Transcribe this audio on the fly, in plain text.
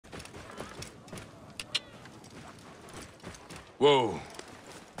Whoa.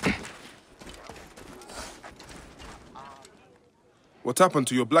 What happened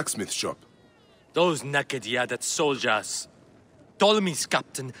to your blacksmith shop? Those naked-yarded soldiers. Ptolemy's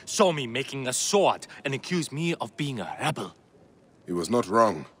captain saw me making a sword and accused me of being a rebel. He was not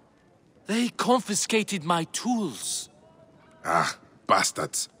wrong. They confiscated my tools. Ah,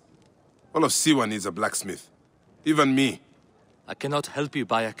 bastards. All of Siwa needs a blacksmith. Even me. I cannot help you,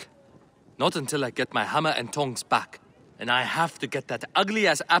 Bayek. Not until I get my hammer and tongs back. And I have to get that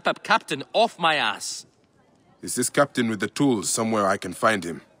ugly-ass Apap captain off my ass. Is this captain with the tools somewhere I can find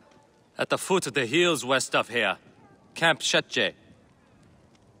him? At the foot of the hills west of here. Camp Shetje.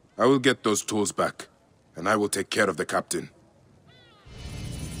 I will get those tools back, and I will take care of the captain.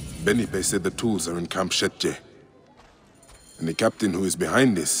 Benipe said the tools are in Camp Shetje. And the captain who is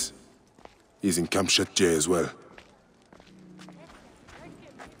behind this is in Camp Shetje as well.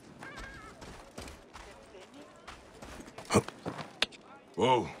 Huh.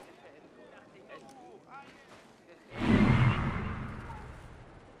 Whoa.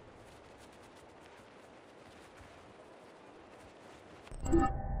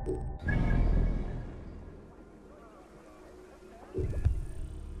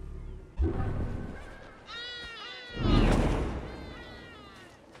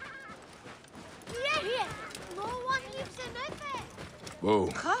 Whoa.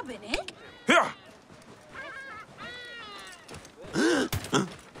 Carbon, eh? Here!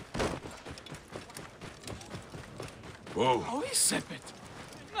 Whoa. Oi sepet!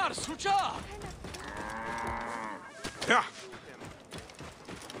 Nar sucha! Yeah.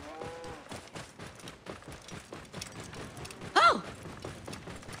 Oh!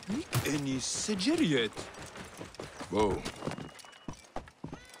 Any sejeriet? Whoa.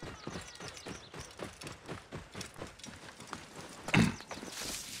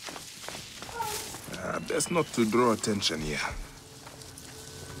 Best not to draw attention here.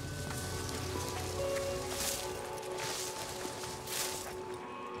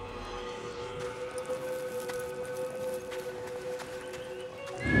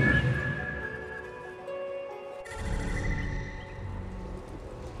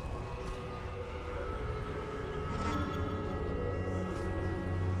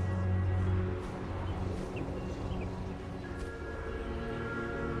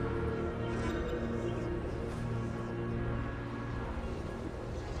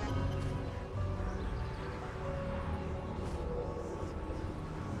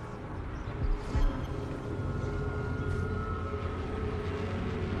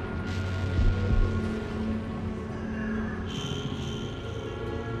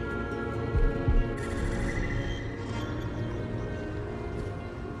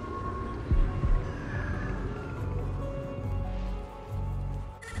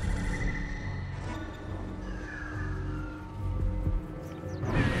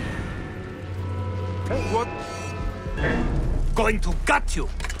 What? Going to gut you!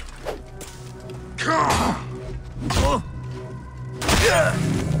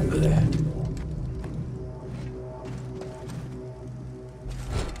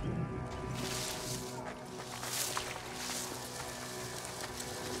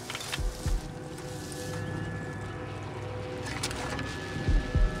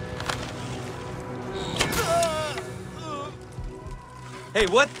 Hey,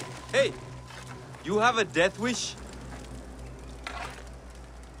 what? Hey! You have a death wish?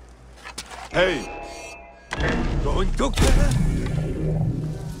 Hey! Going to kill her?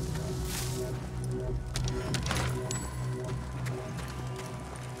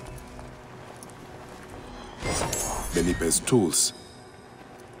 Benipe's tools.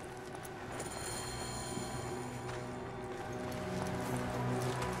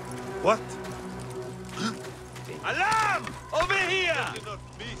 What? Alarm! Over here!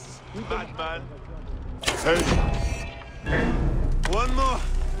 Bad man. Hey! One more.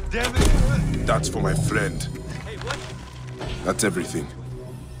 Damn it. That's for my friend. Hey, what? That's everything.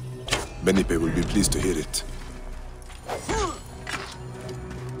 Benipe will be pleased to hear it.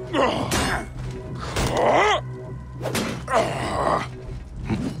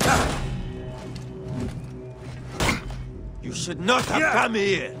 You should not have come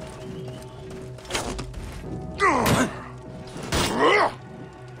here.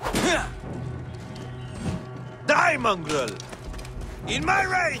 Die, mongrel! In my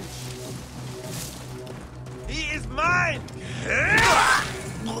range! He is mine!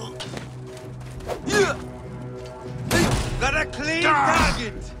 Got a clean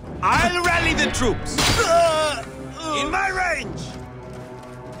target! I'll rally the troops! In my range!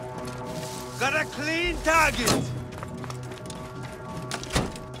 Got a clean target!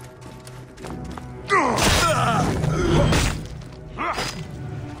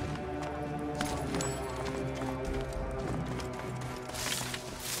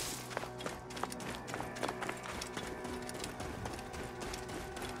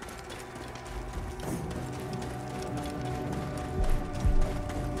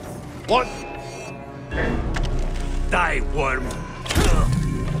 What? Die, worm!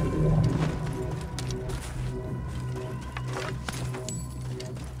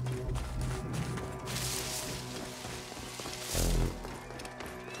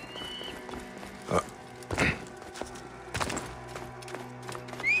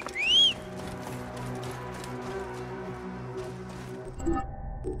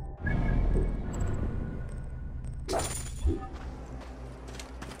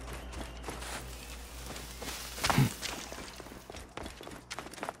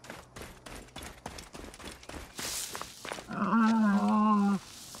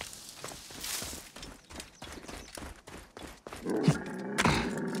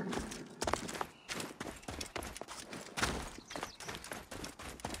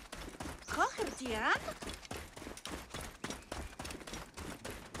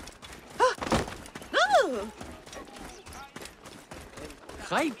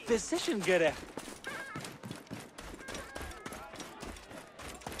 Right position gerecht.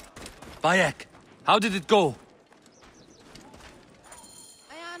 Bayek, how did it go?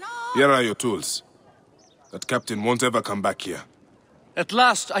 Here are your tools. That captain won't ever come back here. At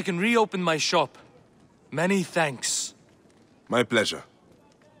last, I can reopen my shop. Many thanks. My pleasure.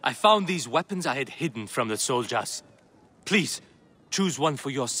 I found these weapons I had hidden from the soldiers. Please, choose one for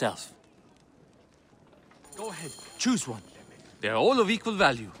yourself. Go ahead, choose one. They're all of equal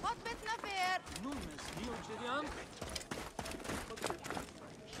value.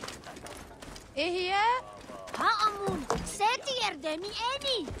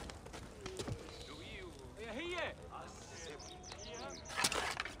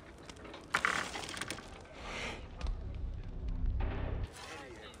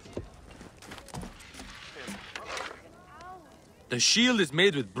 The shield is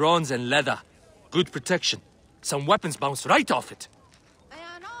made with bronze and leather. Good protection. Some weapons bounce right off it.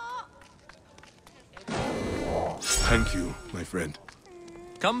 Thank you, my friend.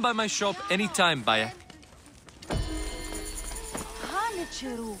 Come by my shop anytime, Bayek.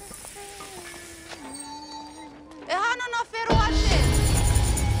 Ehano no feru